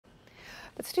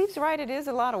But Steve's right, it is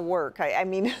a lot of work. I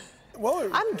mean, well,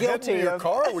 I'm guilty your of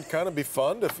car would kind of be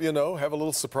fun to, you know, have a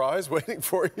little surprise waiting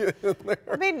for you in there.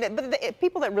 I mean, but the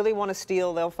people that really want to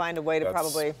steal, they'll find a way to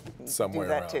probably do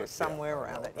that too, somewhere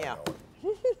around it. Yeah.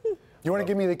 You want to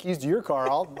give me the keys to your car?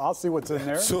 I'll see what's in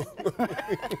there. So,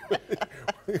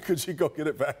 could you go get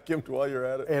it vacuumed while you're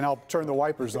at it? And I'll turn the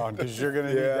wipers on because you're going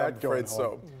to need that going. I'm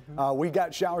afraid so. We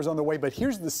got showers on the way, but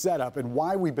here's the setup and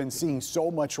why we've been seeing so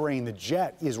much rain. The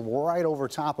jet is right over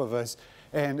top of us,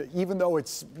 and even though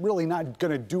it's really not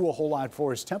going to do a whole lot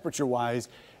for us temperature-wise,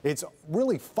 it's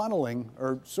really funneling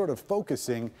or sort of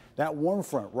focusing that warm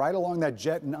front right along that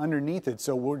jet and underneath it.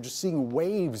 So we're just seeing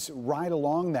waves right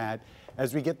along that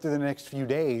as we get through the next few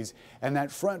days, and that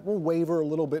front will waver a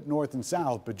little bit north and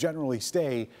south, but generally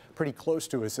stay pretty close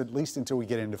to us, at least until we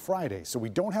get into Friday. So we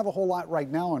don't have a whole lot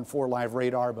right now on 4 Live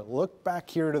radar, but look back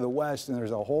here to the west, and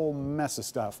there's a whole mess of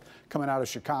stuff coming out of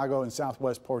Chicago and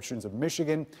southwest portions of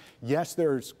Michigan. Yes,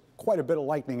 there's quite a bit of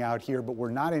lightning out here, but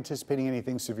we're not anticipating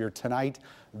anything severe tonight.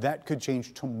 That could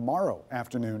change tomorrow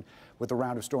afternoon with the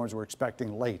round of storms we're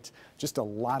expecting late. Just a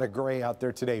lot of gray out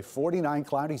there today. 49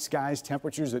 cloudy skies,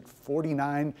 temperatures at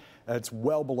 49. It's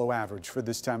well below average for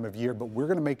this time of year, but we're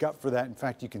going to make up for that. In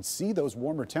fact, you can see those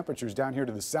warmer temperatures down here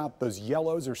to the south. Those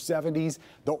yellows are 70s.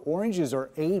 The oranges are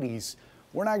 80s.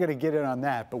 We're not going to get in on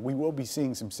that, but we will be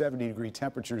seeing some 70-degree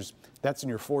temperatures. That's in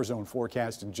your 4-zone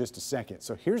forecast in just a second.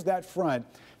 So here's that front.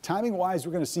 Timing-wise,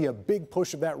 we're going to see a big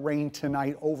push of that rain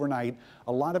tonight, overnight.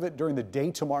 A lot of it during the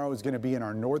day tomorrow is going to be in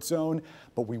our north zone,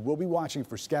 but we will be watching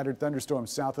for scattered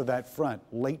thunderstorms south of that front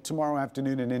late tomorrow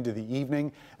afternoon and into the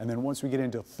evening. And then once we get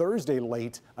into Thursday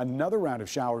late, another round of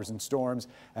showers and storms,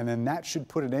 and then that should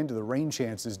put an end to the rain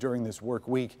chances during this work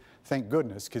week. Thank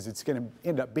goodness, because it's going to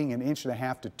end up being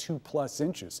 1.5 to 2+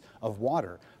 inches of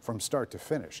water from start to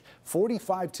finish.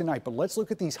 45 tonight, but let's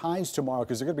look at these highs tomorrow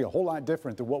because they're going to be a whole lot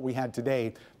different than what we had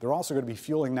today. They're also going to be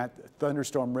fueling that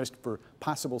thunderstorm risk for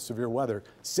possible severe weather.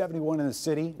 71 in the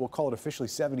city. We'll call it officially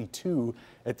 72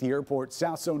 at the airport.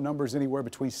 South zone numbers anywhere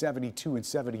between 72 and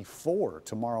 74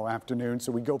 tomorrow afternoon.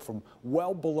 So we go from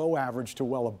well below average to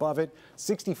well above it.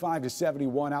 65 to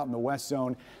 71 out in the west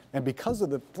zone. And because of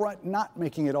the front not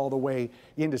making it all the way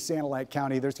into Sanilac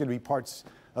County, there's going to be parts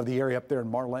of the area up there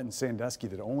in Marlette and Sandusky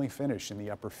that only finish in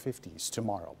the upper 50s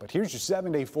tomorrow. But here's your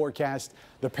 7-day forecast.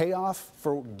 The payoff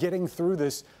for getting through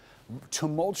this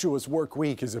tumultuous work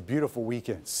week is a beautiful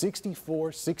weekend.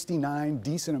 64, 69,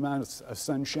 decent amount of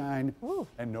sunshine,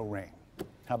 and no rain.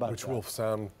 How about Which that? will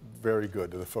sound very good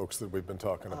to the folks that we've been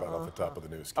talking about off the top of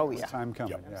the news. Oh, yeah. Time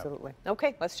coming. Yep. Yeah. Absolutely.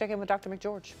 Okay, let's check in with Dr.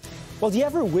 McGeorge. Well, do you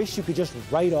ever wish you could just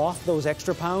write off those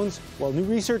extra pounds? Well, new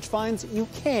research finds you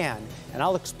can, and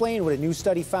I'll explain what a new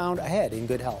study found ahead in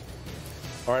Good Health.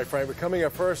 All right, Frank, we're coming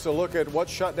up first to look at what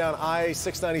shut down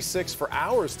I-696 for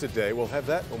hours today. We'll have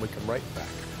that when we come right back.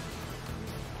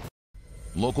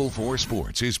 Local 4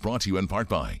 Sports is brought to you in part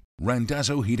by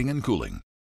Randazzo Heating and Cooling.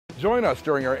 Join us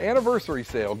during our anniversary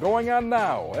sale going on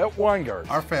now at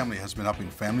Weingart. Our family has been helping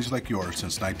families like yours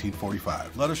since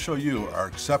 1945. Let us show you our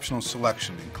exceptional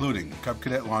selection, including Cub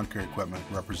Cadet lawn care equipment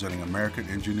representing American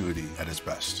ingenuity at its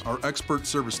best. Our expert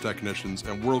service technicians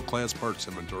and world-class parts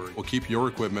inventory will keep your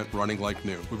equipment running like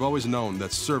new. We've always known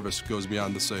that service goes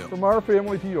beyond the sale. From our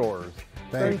family to yours,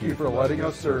 thank you for letting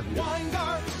us serve you.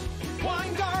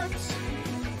 Weingarts,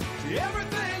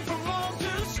 everything from lawn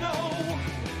to snow.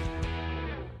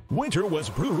 Winter was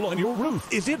brutal on your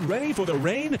roof. Is it ready for the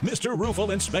rain? Mr. Roof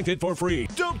will inspect it for free.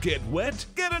 Don't get wet.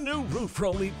 Get a new roof for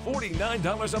only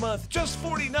 $49 a month. Just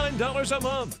 $49 a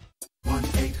month.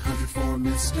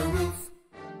 1-800-4-MR-ROOF.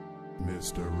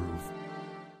 Mr. Roof.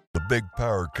 The big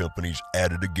power companies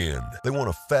at it again. They want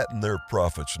to fatten their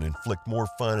profits and inflict more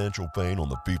financial pain on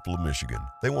the people of Michigan.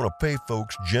 They want to pay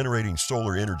folks generating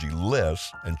solar energy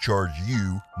less and charge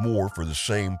you more for the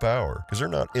same power because they're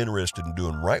not interested in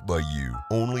doing right by you,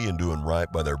 only in doing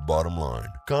right by their bottom line.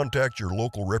 Contact your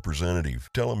local representative.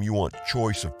 Tell them you want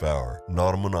choice of power,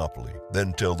 not a monopoly.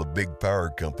 Then tell the big power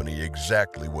company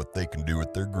exactly what they can do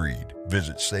with their greed.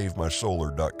 Visit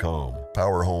SaveMySolar.com.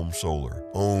 Power Home Solar.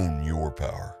 Own your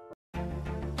power.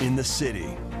 In the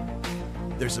city,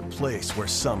 there's a place where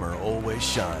summer always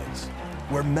shines,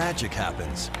 where magic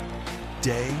happens,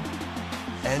 day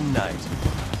and night,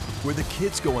 where the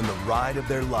kids go on the ride of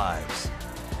their lives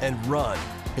and run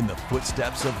in the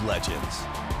footsteps of legends,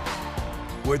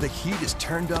 where the heat is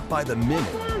turned up by the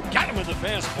minute. Got him with the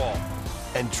fastball.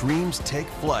 And dreams take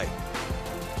flight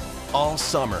all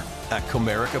summer at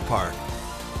Comerica Park.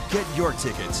 Get your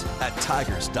tickets at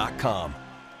Tigers.com.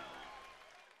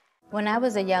 When I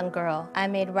was a young girl, I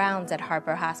made rounds at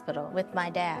Harper Hospital with my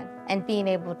dad, and being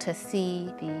able to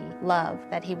see the love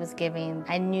that he was giving,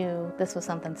 I knew this was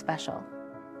something special.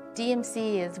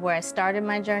 DMC is where I started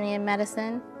my journey in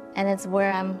medicine, and it's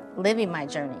where I'm living my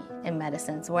journey in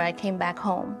medicine. It's where I came back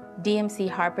home. DMC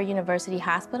Harper University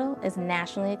Hospital is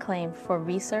nationally acclaimed for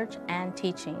research and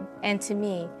teaching. And to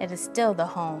me, it is still the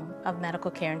home of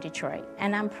medical care in Detroit.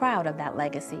 And I'm proud of that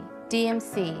legacy.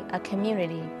 DMC, a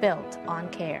community built on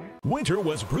care. Winter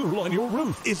was brutal on your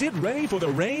roof. Is it ready for the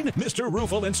rain? Mr.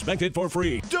 Roof will inspect it for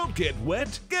free. Don't get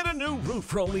wet. Get a new roof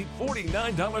for only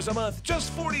 $49 a month.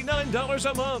 Just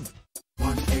 $49 a month.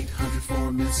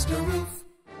 1-800-4-MR-ROOF.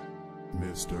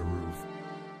 Mr. Roof.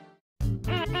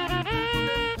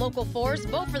 Local 4's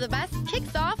Vote for the Best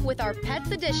kicks off with our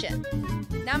Pets Edition.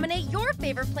 Nominate your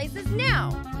favorite places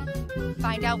now.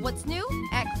 Find out what's new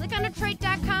at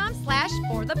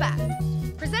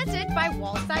clickondetroit.com/forthebest. Presented by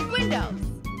Wallside Windows.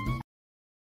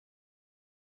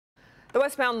 The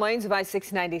westbound lanes of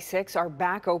I-696 are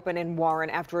back open in Warren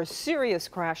after a serious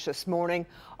crash this morning.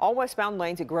 All westbound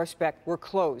lanes at Groesbeck were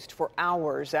closed for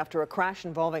hours after a crash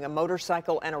involving a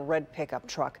motorcycle and a red pickup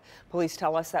truck. Police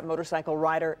tell us that motorcycle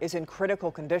rider is in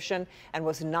critical condition and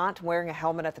was not wearing a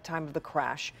helmet at the time of the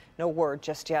crash. No word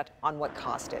just yet on what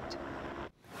caused it.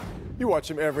 You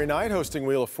watch him every night hosting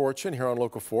Wheel of Fortune here on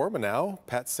Local 4, but now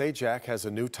Pat Sajak has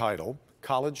a new title.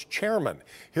 College chairman.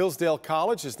 Hillsdale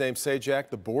College has named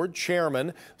Sajak the board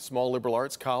chairman, small liberal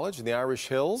arts college in the Irish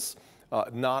Hills.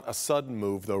 Not a sudden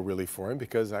move, though, really, for him,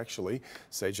 because actually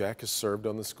Sajak has served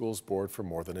on the school's board for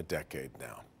more than a decade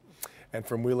now. And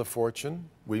from Wheel of Fortune,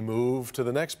 we move to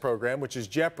the next program, which is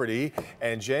Jeopardy!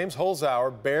 And James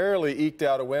Holzhauer barely eked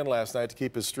out a win last night to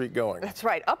keep his streak going. That's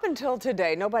right. Up until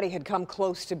today, nobody had come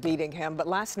close to beating him. But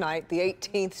last night, the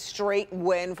 18th straight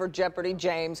win for Jeopardy!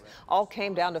 James all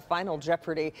came down to Final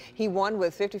Jeopardy! He won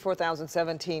with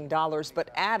 $54,017.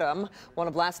 But Adam, one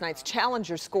of last night's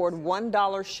challengers, scored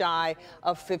 $1 shy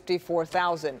of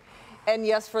 $54,000. And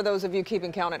yes, for those of you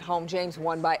keeping count at home, James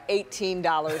won by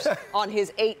 $18 on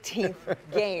his 18th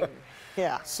game.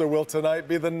 Yeah. So will tonight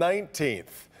be the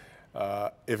 19th?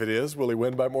 If it is, will he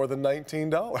win by more than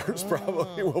 $19?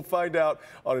 Probably. We'll find out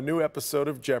on a new episode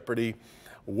of Jeopardy!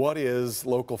 What is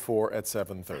Local 4 at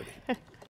 7:30.